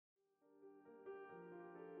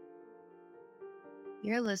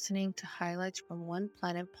You're listening to highlights from One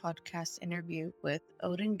Planet podcast interview with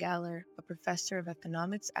Odin Galler, a professor of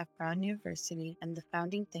economics at Brown University and the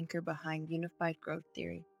founding thinker behind Unified Growth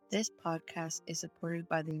Theory. This podcast is supported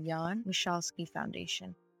by the Jan Michalski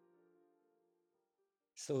Foundation.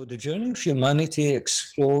 So the journey of humanity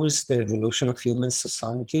explores the evolution of human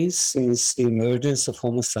societies since the emergence of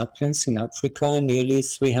Homo sapiens in Africa nearly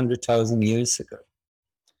 300,000 years ago.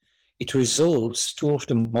 It resolves two of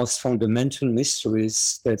the most fundamental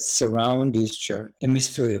mysteries that surround this journey. The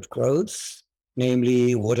mystery of growth,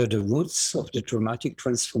 namely what are the roots of the dramatic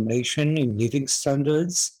transformation in living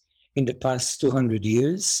standards in the past 200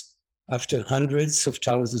 years after hundreds of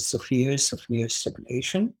thousands of years of near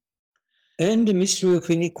stagnation, and the mystery of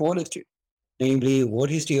inequality, namely what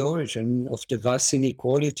is the origin of the vast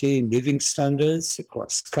inequality in living standards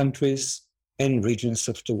across countries and regions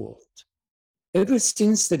of the world. Ever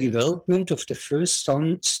since the development of the first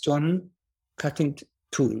stone cutting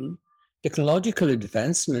tool, technological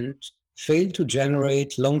advancement failed to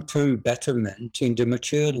generate long-term betterment in the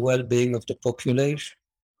material well-being of the population.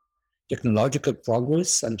 Technological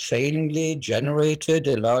progress unfailingly generated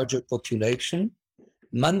a larger population,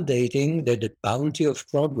 mandating that the bounty of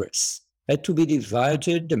progress had to be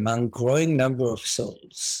divided among a growing number of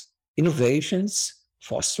souls. Innovations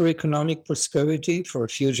foster economic prosperity for a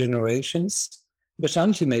few generations, but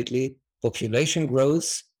ultimately population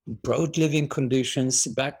growth brought living conditions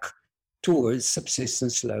back towards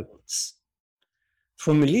subsistence levels.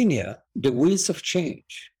 For millennia, the wheels of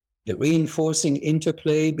change, the reinforcing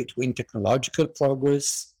interplay between technological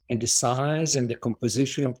progress and the size and the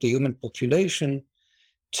composition of the human population,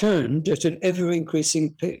 turned at an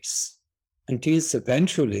ever-increasing pace, until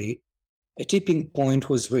eventually a tipping point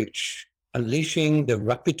was reached, unleashing the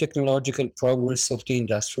rapid technological progress of the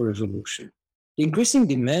Industrial Revolution. The increasing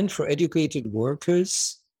demand for educated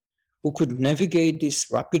workers who could navigate this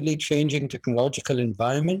rapidly changing technological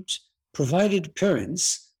environment provided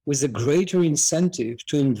parents with a greater incentive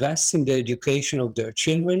to invest in the education of their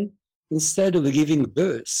children instead of giving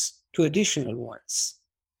birth to additional ones,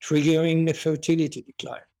 triggering a fertility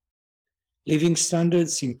decline. Living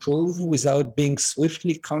standards improve without being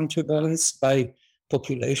swiftly counterbalanced by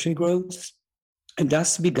population growth, and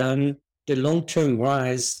thus began the long-term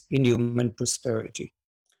rise in human prosperity.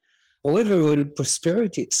 However, when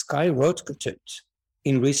prosperity skyrocketed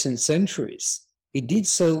in recent centuries, it did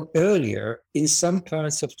so earlier in some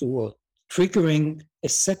parts of the world, triggering a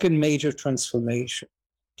second major transformation,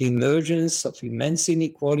 the emergence of immense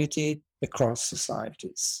inequality across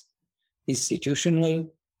societies.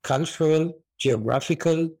 Institutional, cultural,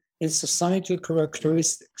 geographical, and societal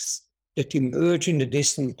characteristics that emerge in the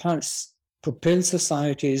distant past propel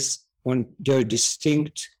societies on their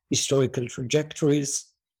distinct historical trajectories,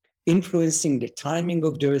 influencing the timing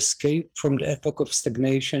of their escape from the epoch of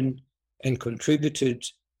stagnation and contributed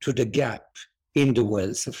to the gap in the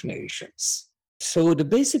wealth of nations. So the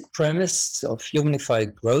basic premise of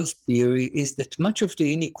unified growth theory is that much of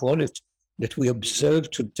the inequality that we observe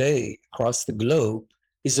today across the globe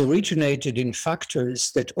is originated in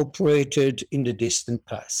factors that operated in the distant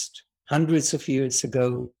past, hundreds of years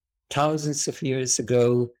ago, thousands of years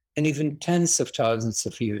ago, and even tens of thousands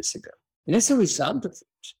of years ago. And as a result of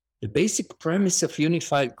it, the basic premise of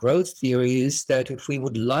unified growth theory is that if we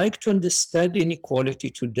would like to understand inequality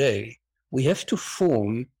today, we have to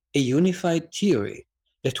form a unified theory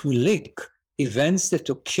that will link events that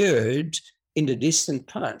occurred in the distant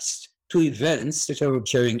past to events that are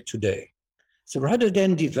occurring today. So rather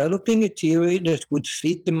than developing a theory that would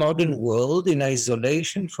fit the modern world in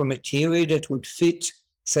isolation from a theory that would fit,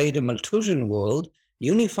 say, the Malthusian world,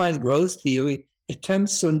 unified growth theory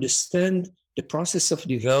attempts to understand the process of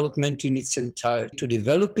development in its entirety, to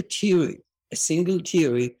develop a theory, a single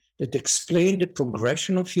theory that explains the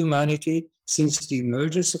progression of humanity since the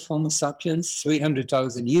emergence of Homo sapiens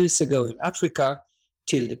 300,000 years ago in Africa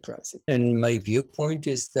till the present. And my viewpoint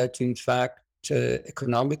is that, in fact,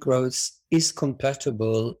 economic growth is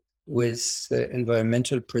compatible with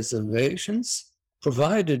environmental preservations,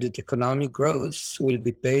 provided that economic growth will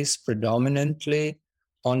be based predominantly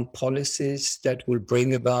on policies that will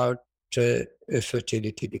bring about a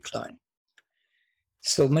fertility decline.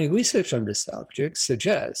 So my research on the subject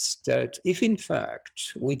suggests that if in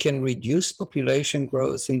fact we can reduce population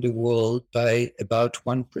growth in the world by about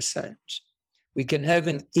 1%, we can have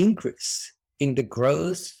an increase in the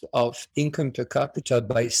growth of income per capita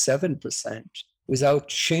by 7% without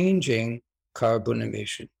changing carbon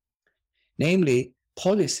emission. Namely,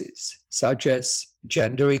 policies such as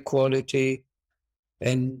gender equality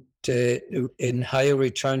and higher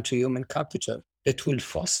return to human capital that will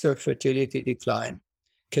foster fertility decline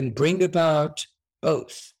can bring about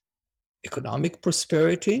both economic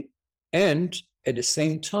prosperity and at the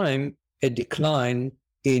same time a decline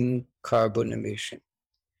in carbon emission.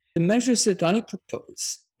 The measures that I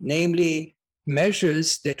propose, namely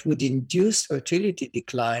measures that would induce fertility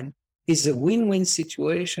decline, is a win-win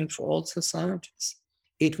situation for all societies.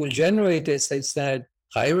 It will generate, as I said,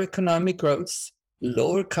 higher economic growth,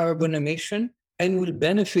 lower carbon emission, and will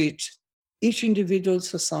benefit each individual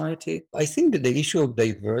society. I think that the issue of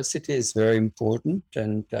diversity is very important,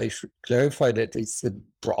 and I should clarify that it's a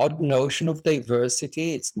broad notion of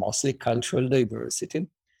diversity. It's mostly cultural diversity.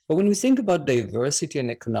 But when we think about diversity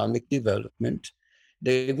and economic development,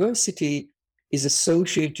 diversity is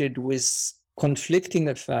associated with conflicting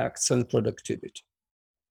effects on productivity.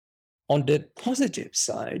 On the positive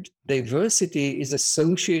side, diversity is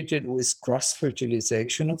associated with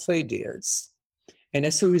cross-fertilization of ideas. And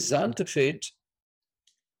as a result of it,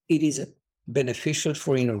 it is beneficial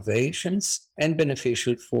for innovations and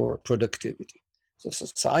beneficial for productivity. So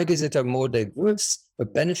societies that are more diverse are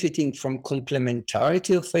benefiting from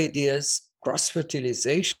complementarity of ideas,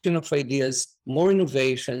 cross-fertilization of ideas, more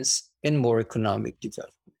innovations, and more economic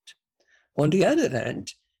development. On the other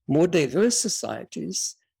hand, more diverse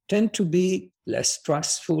societies tend to be less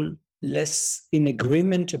trustful, less in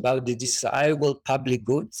agreement about the desirable public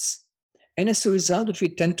goods, and as a result of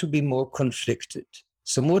it, tend to be more conflicted.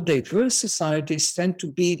 So more diverse societies tend to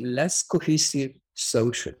be less cohesive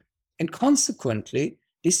socially. And consequently,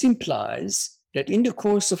 this implies that in the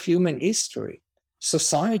course of human history,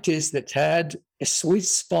 societies that had a sweet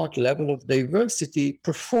spot level of diversity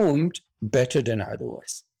performed better than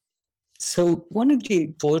otherwise. So one of the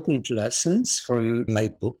important lessons from my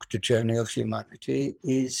book, The Journey of Humanity,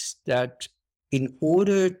 is that in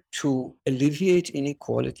order to alleviate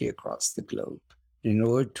inequality across the globe, in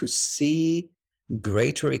order to see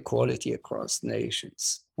greater equality across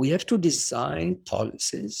nations, we have to design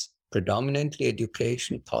policies, predominantly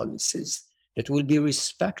education policies, that will be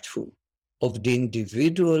respectful of the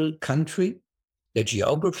individual country, the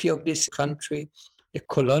geography of this country, the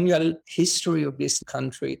colonial history of this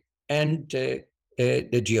country, and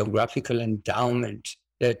the geographical endowment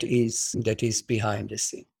that is behind the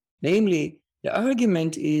scene. Namely, the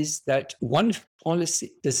argument is that one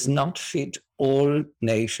policy does not fit all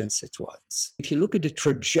nations at once. If you look at the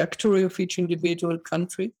trajectory of each individual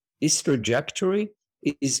country, this trajectory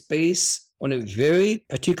is based on a very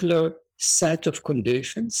particular set of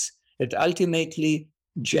conditions that ultimately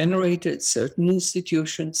generated certain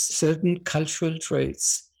institutions, certain cultural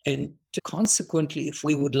traits. And consequently, if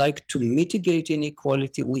we would like to mitigate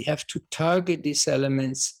inequality, we have to target these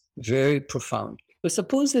elements very profoundly. But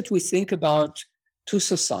suppose that we think about two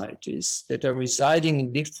societies that are residing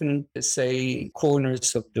in different, say,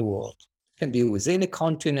 corners of the world. It can be within a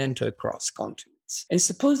continent or across continents. And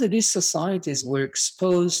suppose that these societies were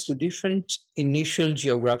exposed to different initial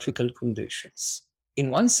geographical conditions.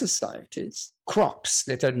 In one society, crops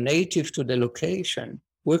that are native to the location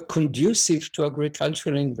were conducive to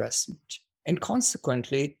agricultural investment. And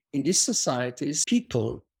consequently, in these societies,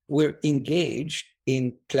 people were engaged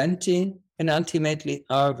in planting and ultimately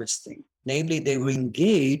harvesting. Namely, they were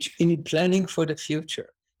engaged in planning for the future.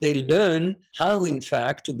 They learn how, in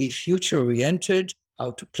fact, to be future-oriented,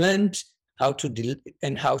 how to plant, how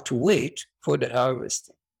to wait for the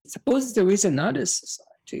harvesting. Suppose there is another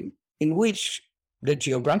society in which the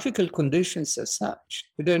geographical conditions are such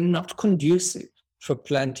that they're not conducive for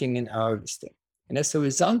planting and harvesting. And as a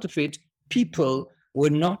result of it, people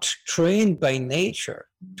were not trained by nature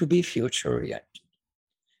to be future-oriented.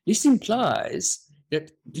 This implies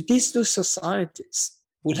that these two societies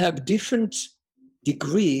will have different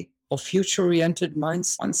degree of future-oriented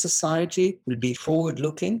minds. One society will be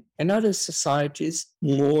forward-looking, and other societies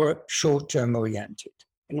more short-term oriented.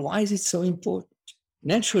 And why is it so important?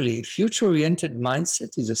 Naturally, future-oriented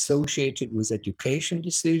mindset is associated with education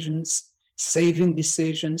decisions, saving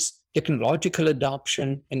decisions, technological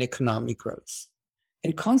adoption, and economic growth.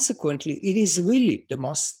 And consequently, it is really the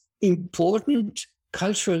most important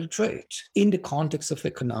cultural trait in the context of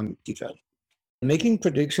economic development. Making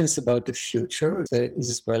predictions about the future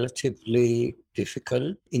is relatively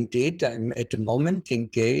difficult. Indeed, I'm at the moment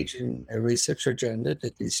engaged in a research agenda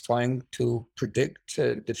that is trying to predict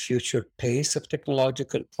the future pace of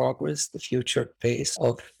technological progress, the future pace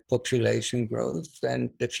of population growth, and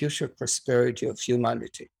the future prosperity of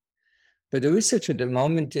humanity. But the research at the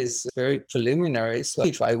moment is very preliminary. So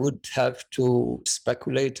if I would have to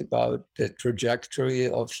speculate about the trajectory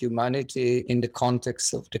of humanity in the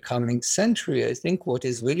context of the coming century, I think what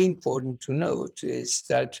is really important to note is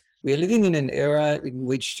that we are living in an era in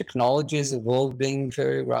which technology is evolving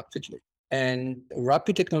very rapidly. And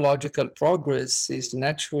rapid technological progress is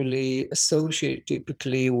naturally associated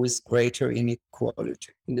typically with greater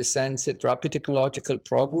inequality, in the sense that rapid technological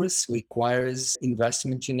progress requires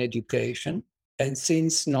investment in education. And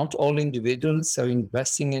since not all individuals are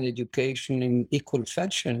investing in education in equal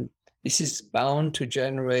fashion, this is bound to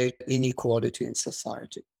generate inequality in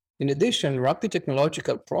society. In addition, rapid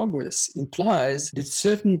technological progress implies that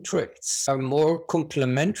certain traits are more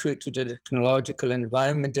complementary to the technological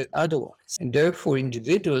environment than otherwise. And therefore,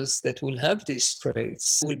 individuals that will have these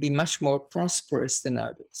traits will be much more prosperous than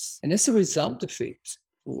others. And as a result of it,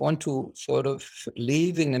 we want to sort of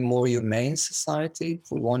live in a more humane society.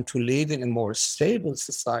 If we want to live in a more stable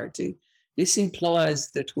society, this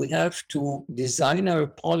implies that we have to design our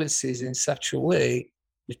policies in such a way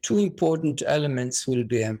the two important elements will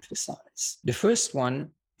be emphasized. The first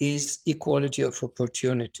one is equality of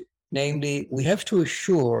opportunity. Namely, we have to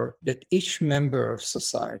assure that each member of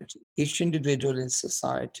society, each individual in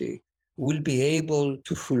society, will be able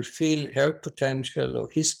to fulfill her potential or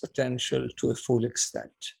his potential to a full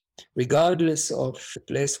extent, regardless of the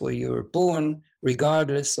place where you were born,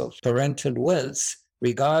 regardless of parental wealth,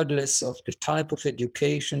 regardless of the type of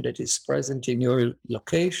education that is present in your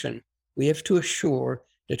location. We have to assure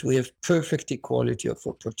that we have perfect equality of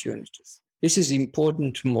opportunities. This is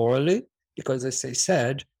important morally because, as I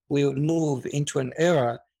said, we will move into an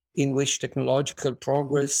era in which technological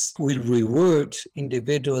progress will reward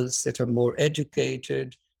individuals that are more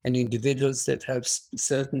educated and individuals that have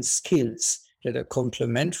certain skills that are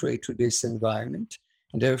complementary to this environment.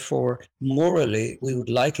 And therefore, morally, we would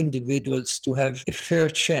like individuals to have a fair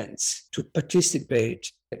chance to participate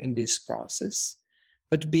in this process.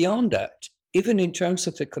 But beyond that, even in terms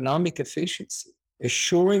of economic efficiency,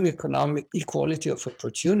 assuring economic equality of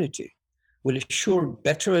opportunity will assure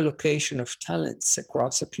better allocation of talents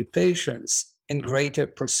across occupations and greater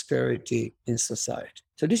prosperity in society.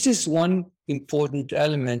 So this is one important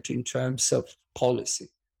element in terms of policy.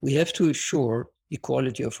 We have to assure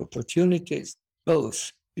equality of opportunities,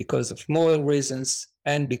 both because of moral reasons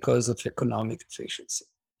and because of economic efficiency.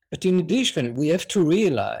 But in addition, we have to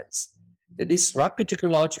realize that this rapid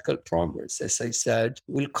technological progress, as I said,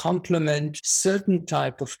 will complement certain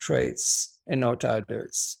type of traits and not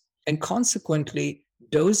others. And consequently,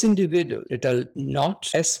 those individuals that are not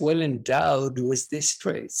as well endowed with these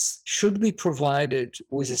traits should be provided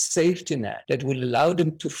with a safety net that will allow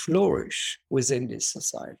them to flourish within this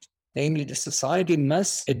society. Namely, the society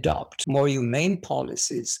must adopt more humane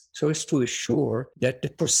policies so as to assure that the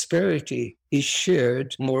prosperity is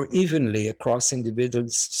shared more evenly across individual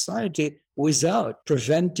society without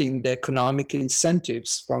preventing the economic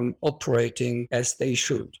incentives from operating as they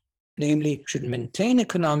should. Namely, should maintain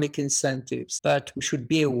economic incentives, but we should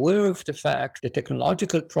be aware of the fact that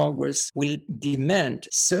technological progress will demand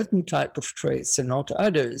certain type of traits and not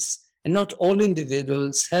others, and not all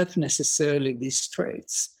individuals have necessarily these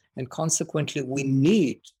traits. And consequently, we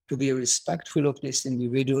need to be respectful of these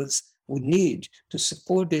individuals. We need to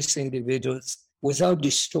support these individuals without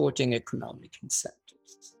distorting economic incentives.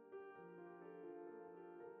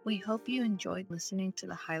 We hope you enjoyed listening to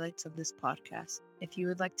the highlights of this podcast. If you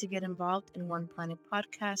would like to get involved in One Planet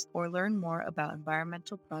Podcast or learn more about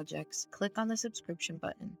environmental projects, click on the subscription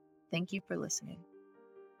button. Thank you for listening.